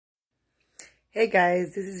Hey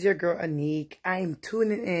guys, this is your girl Anique. I am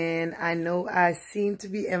tuning in. I know I seem to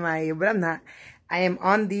be MIA, but I'm not. I am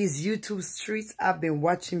on these YouTube streets. I've been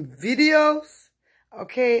watching videos.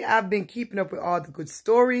 Okay, I've been keeping up with all the good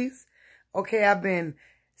stories. Okay, I've been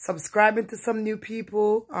subscribing to some new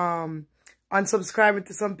people, unsubscribing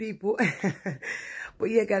to some people.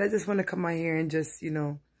 But yeah, guys, I just want to come out here and just,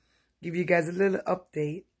 give you guys a little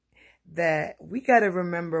update that we got to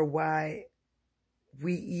remember why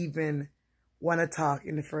we even want to talk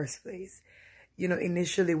in the first place.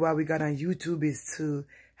 Initially why we got on YouTube is to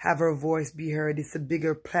have our voice be heard. It's a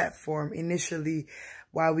bigger platform. Initially,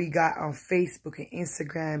 why we got on Facebook and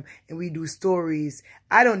Instagram and we do stories.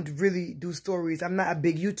 I don't really do stories. I'm not a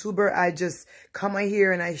big YouTuber. I just come on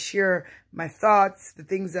here and I share my thoughts, the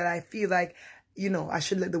things that I feel like, I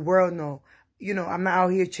should let the world know. I'm not out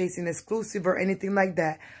here chasing exclusive or anything like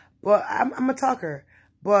that. But I'm a talker.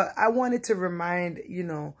 But I wanted to remind,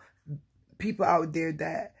 people out there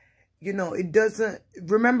that, it doesn't,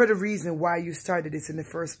 remember the reason why you started this in the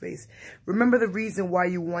first place. Remember the reason why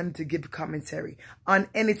you wanted to give commentary on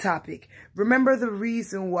any topic. Remember the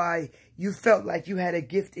reason why you felt like you had a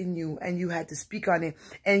gift in you and you had to speak on it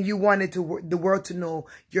and you wanted the world to know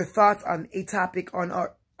your thoughts on a topic,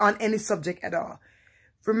 on any subject at all.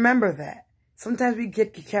 Remember that. Sometimes we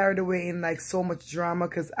get carried away in like so much drama,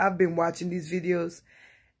 because I've been watching these videos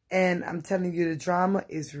and I'm telling you, the drama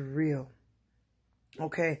is real.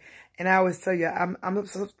 Okay, and I always tell you,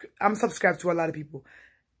 I'm subscribed to a lot of people,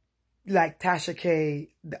 like Tasha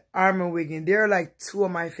K, the Armor Wiggin. They're like two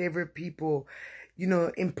of my favorite people.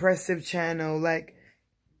 Impressive channel. Like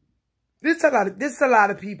there's a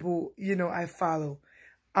lot of people I follow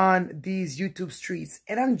on these YouTube streets,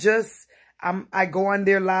 and I go on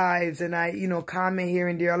their lives and I comment here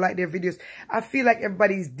and there. I like their videos. I feel like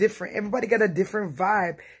everybody's different. Everybody got a different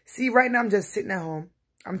vibe. See, right now I'm just sitting at home.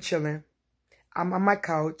 I'm chilling. I'm on my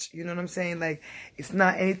couch, you know what I'm saying? Like, it's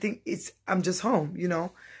not anything, I'm just home,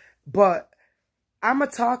 But I'm a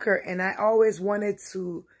talker and I always wanted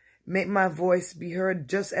to make my voice be heard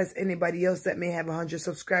just as anybody else that may have 100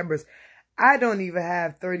 subscribers. I don't even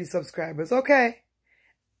have 30 subscribers, okay?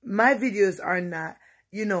 My videos are not,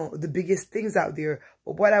 the biggest things out there.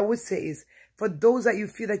 But what I would say is, for those that you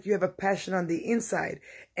feel like you have a passion on the inside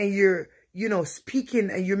and you're, speaking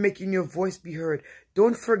and you're making your voice be heard,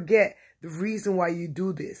 don't forget the reason why you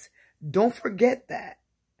do this. Don't forget that.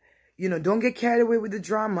 Don't get carried away with the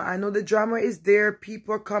drama. I know the drama is there.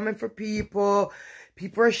 People are coming for people.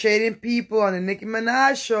 People are shading people on the Nicki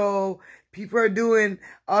Minaj show. People are doing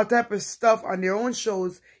all type of stuff on their own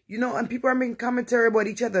shows. And people are making commentary about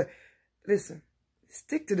each other. Listen,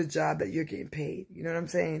 stick to the job that you're getting paid. You know what I'm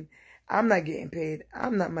saying? I'm not getting paid.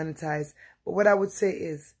 I'm not monetized. But what I would say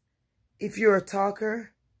is, if you're a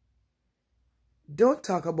talker, don't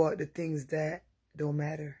talk about the things that don't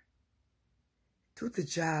matter. Do the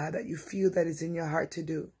job that you feel that is in your heart to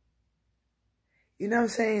do. You know what I'm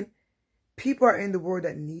saying? People are in the world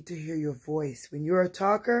that need to hear your voice. When you're a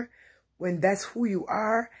talker, when that's who you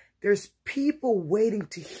are, there's people waiting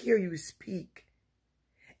to hear you speak.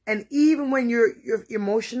 And even when you're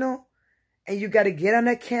emotional and you got to get on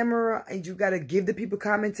that camera and you got to give the people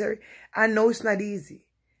commentary, I know it's not easy.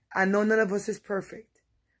 I know none of us is perfect.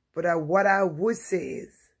 But what I would say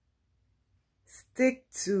is,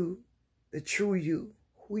 stick to the true you,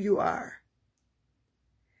 who you are.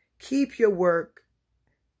 Keep your work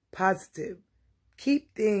positive.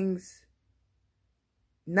 Keep things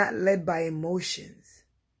not led by emotions.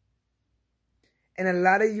 And a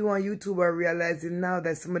lot of you on YouTube are realizing now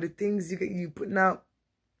that some of the things you putting out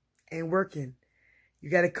ain't working. You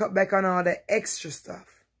got to cut back on all that extra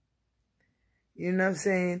stuff. You know what I'm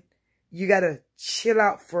saying? You got to chill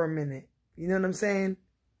out for a minute. You know what I'm saying?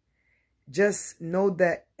 Just know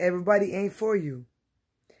that everybody ain't for you.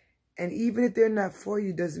 And even if they're not for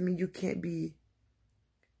you, doesn't mean you can't be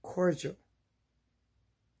cordial.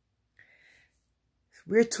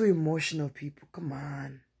 We're too emotional people. Come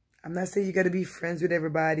on. I'm not saying you got to be friends with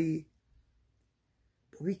everybody.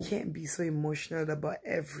 But we can't be so emotional about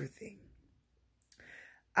everything.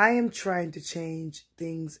 I am trying to change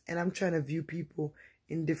things and I'm trying to view people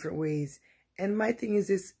in different ways. And my thing is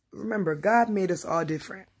this, remember, God made us all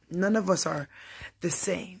different. None of us are the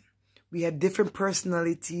same. We have different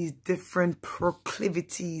personalities, different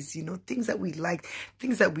proclivities, things that we like,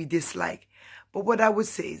 things that we dislike. But what I would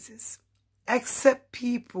say is this, accept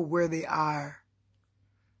people where they are.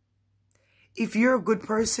 If you're a good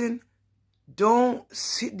person, don't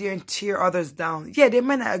sit there and tear others down. Yeah, they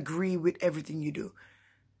might not agree with everything you do.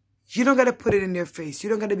 You don't got to put it in their face. You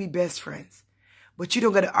don't got to be best friends. But you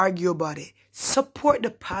don't got to argue about it. Support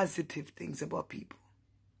the positive things about people.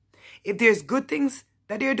 If there's good things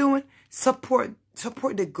that they're doing, support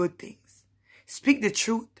the good things. Speak the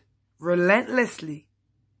truth relentlessly,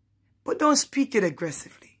 but don't speak it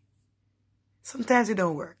aggressively. Sometimes it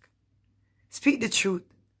don't work. Speak the truth,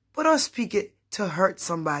 but don't speak it to hurt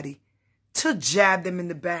somebody, to jab them in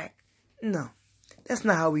the back. No, that's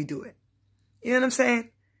not how we do it. You know what I'm saying?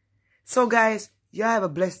 So guys, y'all have a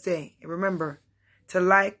blessed day. And remember to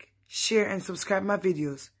like, share, and subscribe my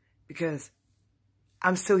videos because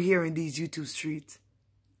I'm still here in these YouTube streets.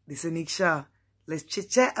 This is Anik Shah. Let's chit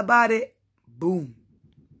chat about it. Boom.